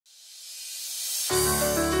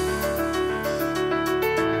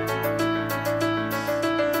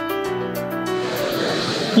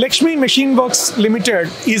Lakshmi Machine Works Limited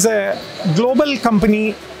is a global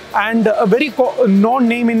company and a very known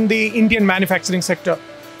name in the Indian manufacturing sector.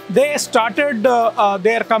 They started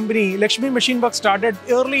their company, Lakshmi Machine Works, started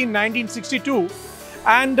early in 1962,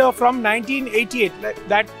 and from 1988,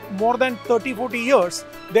 that more than 30-40 years,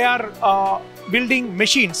 they are building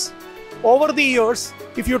machines. Over the years,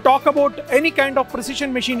 if you talk about any kind of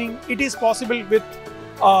precision machining, it is possible with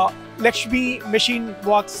Lakshmi Machine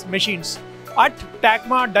Works machines. At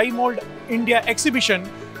Tagma Die Mould India Exhibition,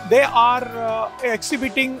 they are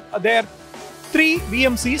exhibiting their 3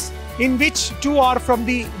 VMCs, in which 2 are from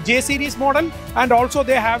the J Series model, and also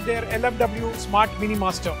they have their LMW Smart Mini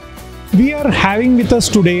Master. We are having with us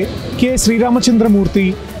today Shreeramchandra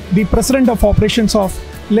Murthy, the President of Operations of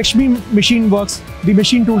Lakshmi Machine Works, the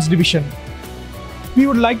Machine Tools Division. We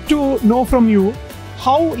would like to know from you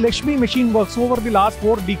how Lakshmi Machine Works over the last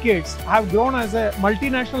 4 decades have grown as a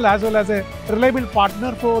multinational as well as a reliable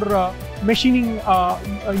partner for machining,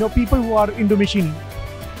 people who are into machining.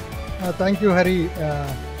 Thank you, Hari.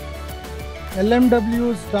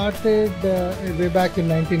 LMW started way back in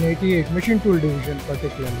 1988, Machine Tool Division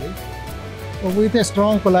particularly, with a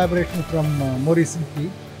strong collaboration from Morrissey,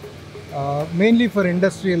 mainly for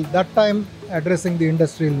industrial, that time addressing the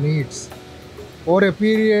industrial needs. Over a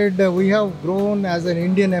period, we have grown as an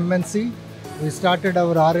Indian MNC. We started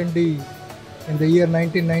our R&D in the year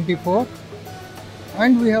 1994,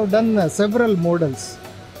 and we have done several models.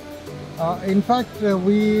 In fact,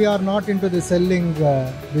 we are not into the selling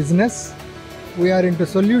business. We are into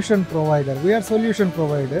solution provider. We are solution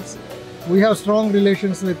providers. We have strong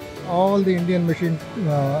relations with all the Indian machine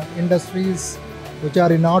industries, which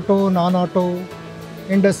are in auto, non-auto,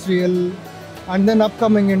 industrial, and then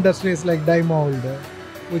upcoming industries like die mold,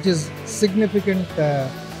 which is significant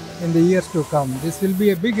in the years to come. This will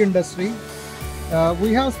be a big industry.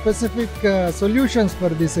 We have specific solutions for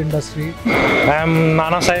this industry. I am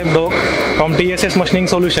Nanasaheb Dhok from TSS Machining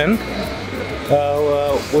Solution.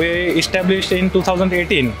 We established in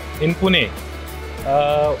 2018 in Pune.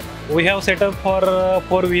 We have set up for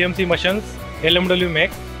 4 VMC machines, LMW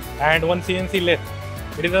make, and 1 CNC lathe.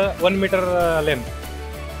 It is a 1 meter length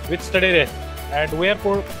with steady rest. And we are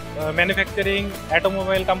manufacturing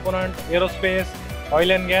automobile component, aerospace,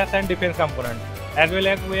 oil and gas and defense component. As well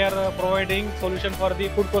as we are providing solution for the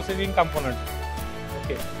food processing component.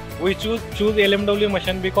 Okay. We choose LMW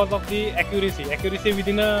machine because of the accuracy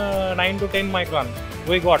within 9 to 10 micron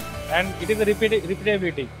we got, and it is a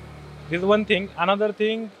repeatability. This is one thing. Another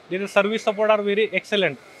thing, the service support are very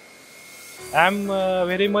excellent. I am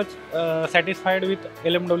very much satisfied with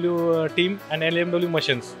LMW team and LMW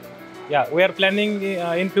machines. Yeah, we are planning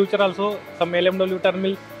in future also some LMW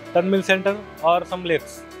Turn Mill Center or some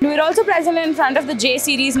lathes. We are also present in front of the J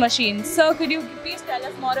Series machines. So could you please tell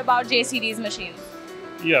us more about J Series machines?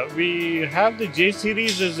 Yeah, we have the J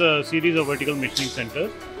Series as a series of vertical machining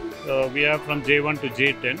centers. We have from J1 to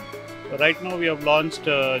J10. Right now we have launched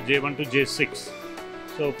J1 to J6.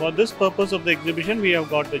 So for this purpose of the exhibition, we have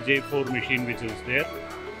got the J4 machine which is there,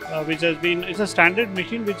 which has been, it's a standard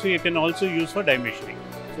machine which we can also use for die machining.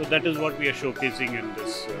 So that is what we are showcasing in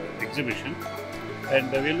this exhibition. And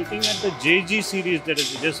we are looking at the JG series that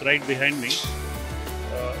is just right behind me.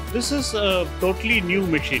 This is a totally new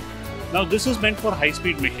machine. Now this is meant for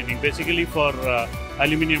high-speed machining, basically for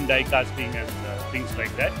aluminium die casting and things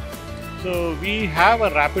like that. So we have a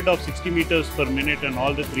rapid of 60 meters per minute on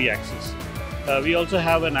all the 3 axes. We also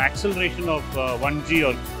have an acceleration of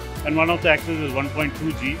 1G, and one of the axes is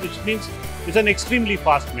 1.2G, which means it's an extremely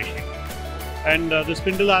fast machine. And the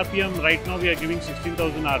spindle RPM, right now we are giving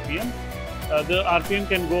 16,000 RPM. The RPM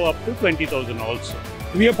can go up to 20,000 also.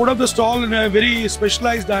 We have put up the stall in a very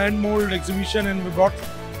specialized die and mold exhibition, and we brought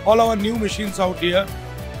all our new machines out here.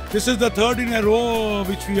 This is the 3rd in a row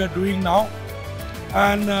which we are doing now,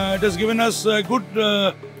 and it has given us a good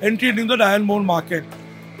entry into the die and mold market.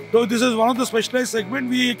 So this is one of the specialized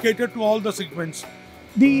segments. We cater to all the segments.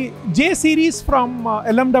 The J Series from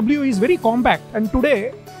LMW is very compact, and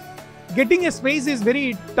today getting a space is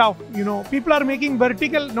very tough. People are making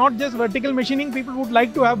vertical, not just vertical machining. People would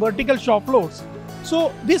like to have vertical shop floors.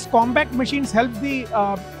 So these compact machines help the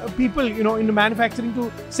people, in the manufacturing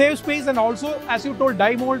to save space, and also, as you told,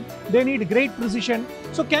 die mold, they need great precision.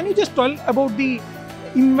 So can you just tell about the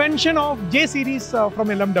invention of J Series from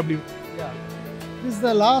LMW? Yeah, this is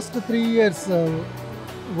the last 3 years.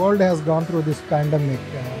 World has gone through this pandemic.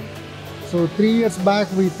 So 3 years back,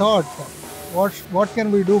 we thought, what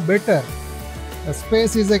can we do better?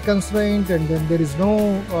 Space is a constraint, and then there is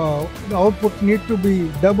no the output need to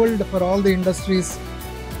be doubled for all the industries.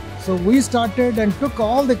 So we started and took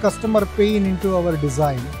all the customer pain into our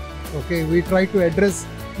design. Okay, we try to address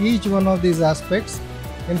each one of these aspects.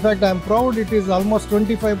 In fact, I am proud it is almost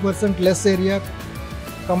 25% less area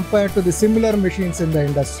compared to the similar machines in the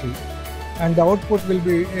industry, and the output will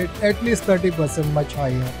be at least 30% much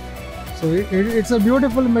higher. So it's a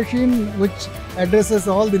beautiful machine which addresses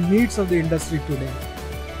all the needs of the industry today.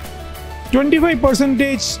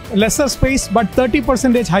 25% lesser space but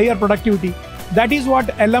 30% higher productivity. That is what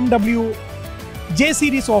LMW J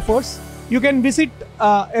Series offers. You can visit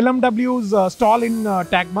LMW's stall in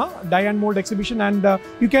Tagma Die Mould Exhibition, and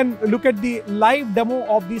you can look at the live demo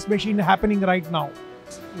of this machine happening right now.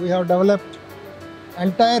 We have developed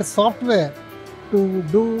entire software to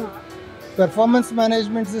do performance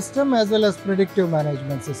management system as well as predictive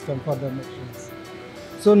management system for the machines.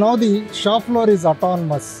 So now the shop floor is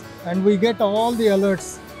autonomous and we get all the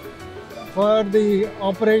alerts for the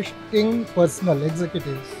operating personnel,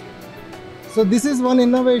 executives. So this is one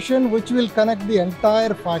innovation which will connect the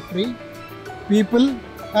entire factory, people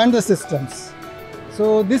and the systems.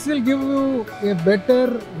 So this will give you a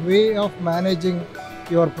better way of managing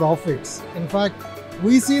your profits. In fact,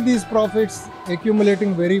 we see these profits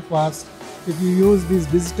accumulating very fast if you use these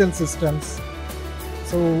digital systems.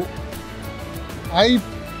 So I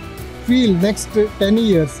feel next 10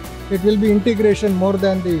 years it will be integration more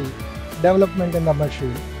than the development in the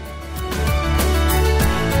machine.